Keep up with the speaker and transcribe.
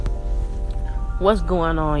What's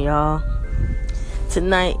going on, y'all?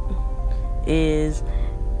 Tonight is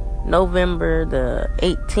November the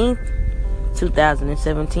 18th,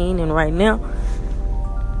 2017, and right now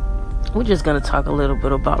we're just gonna talk a little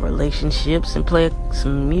bit about relationships and play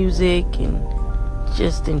some music and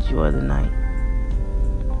just enjoy the night.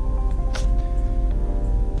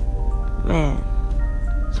 Man,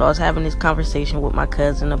 so I was having this conversation with my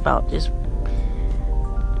cousin about just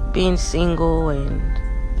being single and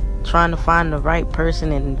trying to find the right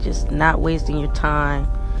person and just not wasting your time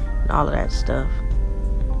and all of that stuff.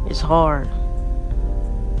 It's hard.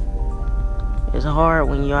 It's hard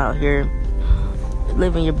when you're out here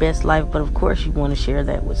living your best life, but of course you want to share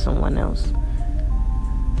that with someone else.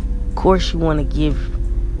 Of course you want to give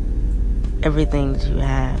everything that you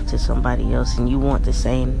have to somebody else, and you want the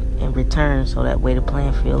same in return, so that way the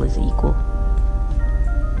playing field is equal.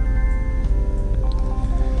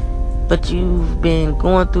 But you've been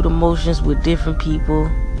going through the motions with different people,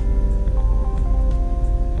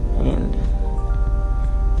 and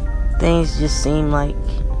things just seem like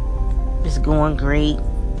it's going great.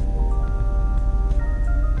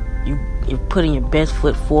 You're putting your best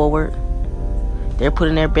foot forward. They're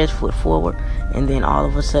putting their best foot forward, and then all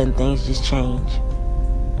of a sudden things just change.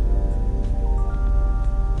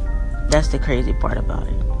 That's the crazy part about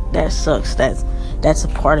it. That sucks. That's a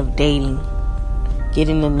part of dating.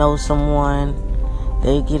 Getting to know someone,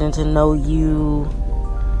 they getting to know you,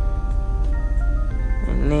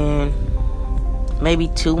 and then maybe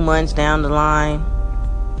 2 months down the line,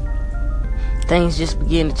 things just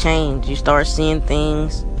begin to change. You start seeing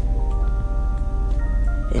things,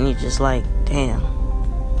 and you're just like, damn,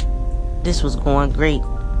 this was going great.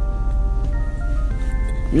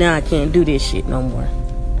 Now I can't do this shit no more.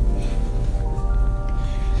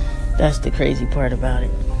 That's the crazy part about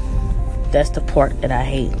it. That's the part that I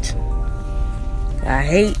hate. I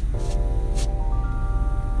hate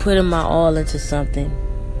putting my all into something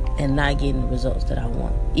and not getting the results that I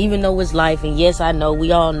want. Even though it's life, and yes, I know,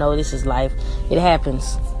 we all know this is life. It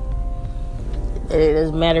happens. It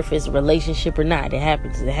doesn't matter if it's a relationship or not. It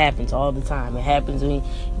happens. It happens all the time. It happens when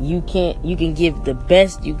you can give the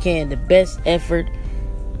best you can, the best effort.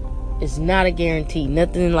 It's not a guarantee.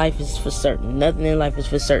 Nothing in life is for certain. Nothing in life is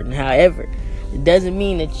for certain. However, it doesn't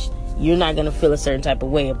mean that you're not going to feel a certain type of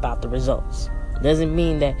way about the results. It doesn't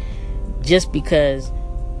mean that just because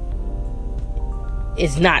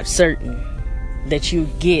it's not certain that you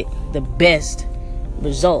get the best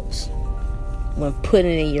results when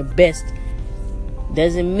putting in your best.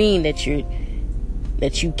 Doesn't mean that you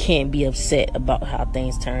can't be upset about how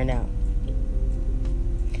things turn out,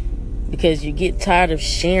 because you get tired of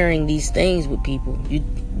sharing these things with people.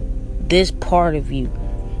 This part of you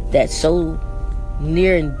that's so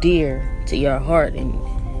near and dear to your heart and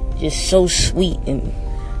just so sweet and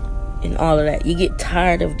all of that, you get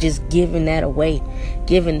tired of just giving that away,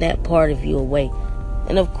 giving that part of you away.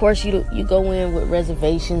 And of course you go in with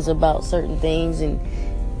reservations about certain things and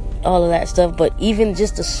all of that stuff, but even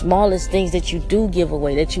just the smallest things that you do give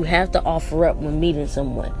away, that you have to offer up when meeting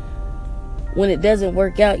someone, when it doesn't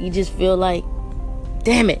work out, you just feel like,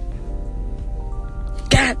 damn it,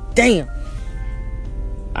 god damn,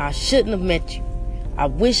 I shouldn't have met you. I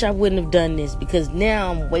wish I wouldn't have done this, because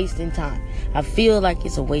now I'm wasting time. I feel like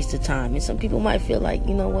it's a waste of time. And some people might feel like,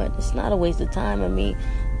 you know what, it's not a waste of time. I mean,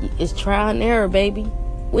 it's trial and error, baby,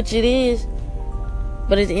 which it is.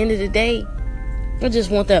 But at the end of the day, I just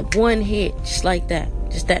want that one hit, just like that.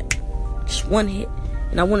 Just one hit.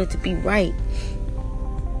 And I want it to be right.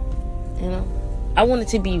 You know? I want it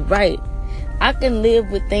to be right. I can live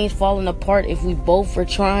with things falling apart if we both were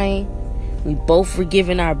trying. We both were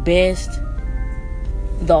giving our best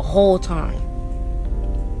the whole time.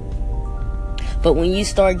 But when you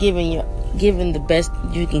start giving the best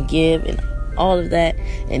you can give and all of that,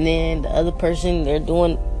 and then the other person,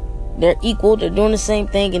 they're equal, they're doing the same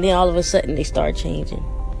thing, and then all of a sudden they start changing.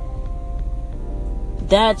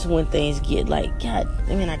 That's when things get like, God,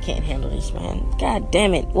 I can't handle this, man. God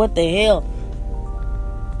damn it, what the hell?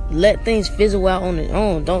 Let things fizzle out on their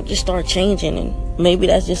own. Don't just start changing. And maybe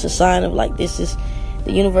that's just a sign of like,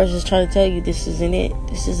 the universe is trying to tell you this isn't it.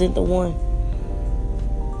 This isn't the one.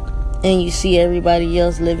 And you see everybody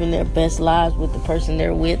else living their best lives with the person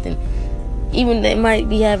they're with, and even they might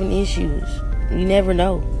be having issues. You never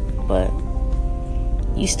know. But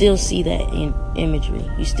you still see that in imagery.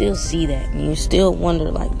 You still see that. And you still wonder,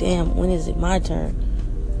 like, damn, when is it my turn?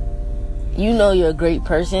 You know you're a great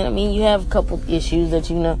person. I mean, you have a couple issues that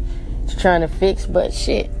you know you're trying to fix, but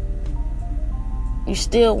shit, you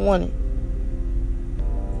still want it.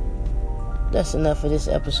 That's enough for this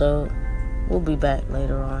episode. We'll be back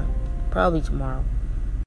later on. Probably tomorrow.